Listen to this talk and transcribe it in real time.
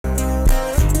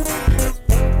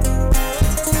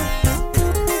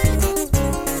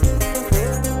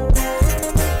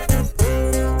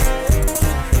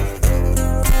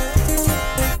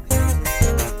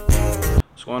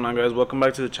on, guys? Welcome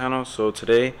back to the channel. So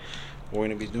today we're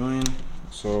going to be doing,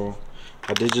 so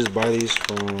I did just buy these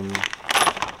from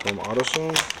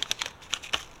AutoZone.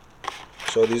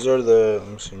 So these are the,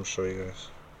 let me see, let me show you guys.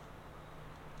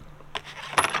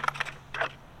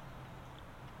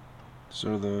 These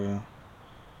are the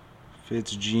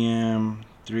Fitz GM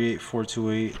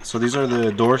 38428. So these are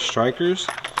the door strikers.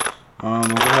 We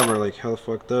have our like hell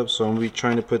fucked up, so I'm gonna be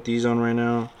trying to put these on right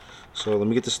now. So let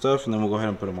me get the stuff and then we'll go ahead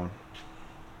and put them on.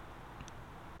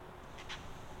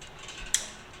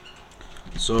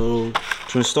 So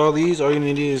to install these, all you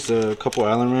need is a couple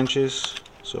Allen wrenches.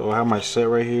 So I have my set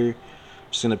right here.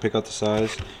 Just gonna pick out the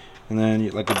size, and then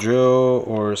like a drill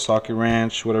or a socket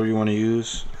wrench, whatever you want to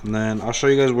use. And then I'll show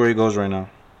you guys where it goes right now.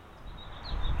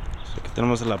 So aquí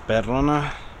tenemos la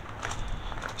perrona.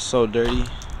 It's so dirty.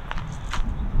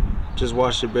 Just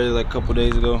washed it barely like a couple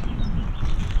days ago.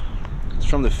 It's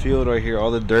from the field right here.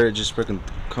 All the dirt just freaking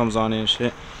comes on it and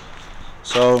shit.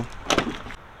 So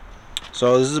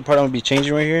this is the part I'm gonna be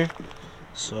changing right here.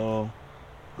 So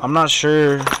I'm not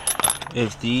sure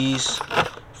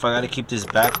if I gotta keep this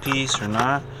back piece or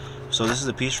not. So this is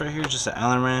the piece right here, just an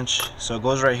Allen wrench. So it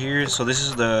goes right here. So this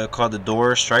is called the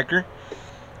door striker.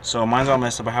 So mine's all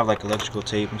messed up. I have like electrical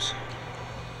tapes.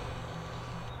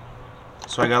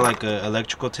 So I got like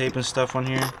electrical tape and stuff on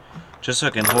here, just so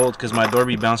I can hold, because my door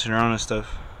be bouncing around and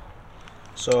stuff.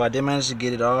 So I did manage to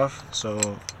get it off. So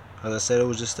as I said, it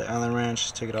was just the Allen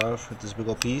wrench. Take it off with this big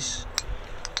old piece.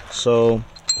 So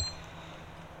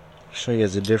I'll show you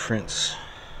guys the difference.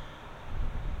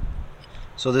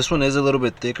 So this one is a little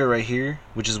bit thicker right here,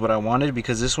 which is what I wanted,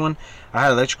 because this one I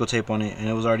had electrical tape on it and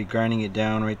it was already grinding it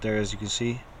down right there, as you can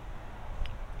see.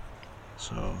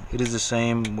 So it is the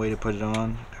same way to put it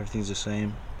on. Everything's the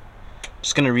same.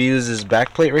 Just gonna reuse this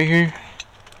back plate right here.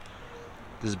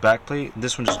 This back plate.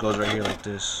 This one just goes right here like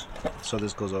this. So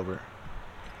this goes over.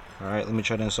 Alright, let me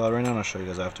try to install it right now and I'll show you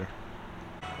guys after.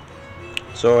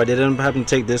 So I did end up having to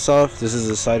take this off. This is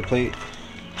the side plate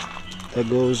that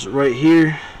goes right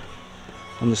here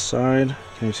on the side.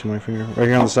 Can you see my finger? Right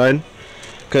here on the side.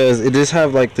 Because it does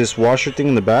have like this washer thing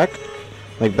in the back.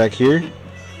 Like back here.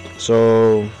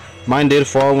 So mine did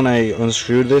fall when I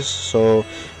unscrewed this, so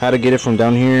I had to get it from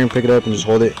down here and pick it up and just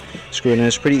hold it, screw it in.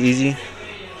 It's pretty easy.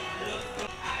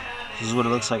 This is what it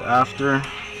looks like after.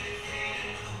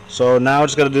 So now I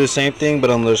just got to do the same thing but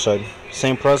on the other side,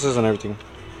 same process and everything.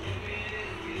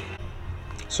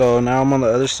 So now I'm on the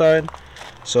other side.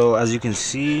 So as you can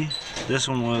see, this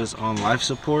one was on life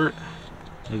support.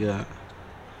 Look at that.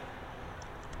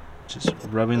 Just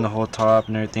rubbing the whole top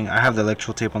and everything. I have the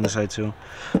electrical tape on this side too.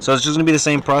 So it's just gonna be the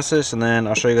same process, and then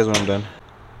I'll show you guys when I'm done.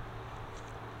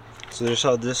 So there's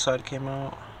how this side came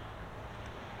out.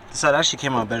 This side actually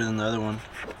came out better than the other one.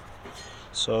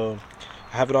 So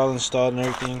I have it all installed and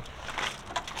everything.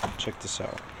 Check this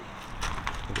out.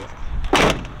 Look at that.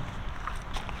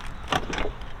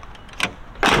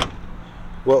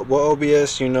 What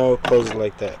OBS, you know, closes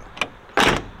like that.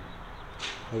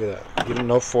 Look at that. You don't,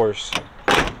 no force.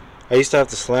 I used to have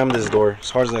to slam this door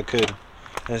as hard as I could,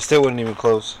 and it still wouldn't even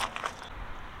close.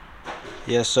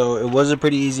 Yeah, so it was a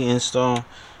pretty easy install.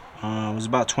 It was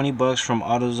about 20 bucks from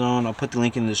AutoZone. I'll put the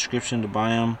link in the description to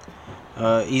buy them.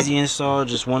 Easy install,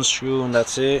 just one screw and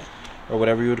that's it, or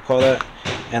whatever you would call that.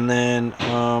 And then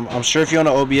I'm sure if you own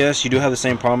an OBS, you do have the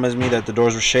same problem as me, that the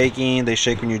doors were shaking. They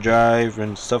shake when you drive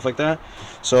and stuff like that.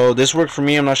 So this worked for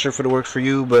me. I'm not sure if it worked for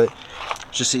you, but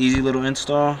just an easy little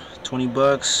install. 20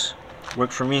 bucks.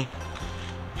 Worked for me.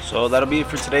 So that'll be it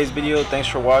for today's video. Thanks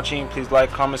for watching. Please like,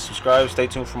 comment, subscribe. Stay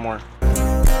tuned for more.